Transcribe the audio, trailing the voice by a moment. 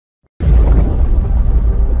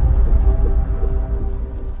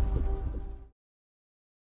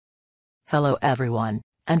Hello everyone,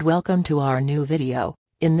 and welcome to our new video.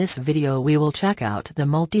 In this video we will check out the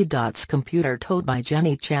multi-dots computer tote by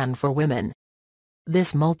Jenni Chan for women.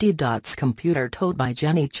 This multi-dots computer tote by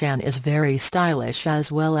Jenni Chan is very stylish, as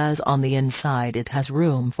well as on the inside it has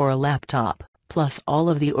room for a laptop, plus all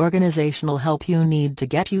of the organizational help you need to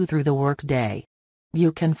get you through the workday.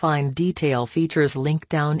 You can find detail features linked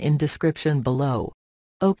down in description below.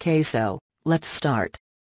 Okay, so let's start.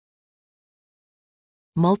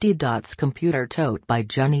 Multi-dots computer tote by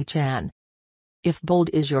Jenni Chan. If bold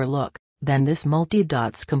is your look, then this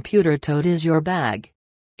multi-dots computer tote is your bag.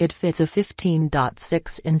 It fits a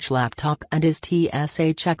 15.6-inch laptop and is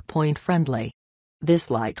TSA checkpoint friendly.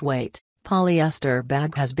 This lightweight, polyester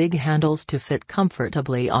bag has big handles to fit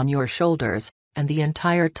comfortably on your shoulders, and the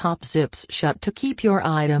entire top zips shut to keep your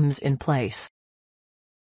items in place.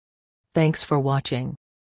 Thanks for watching.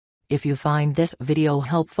 If you find this video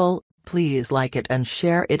helpful, please like it and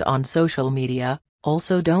share it on social media.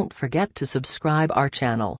 Also don't forget to subscribe our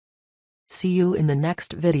channel. See you in the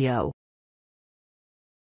next video.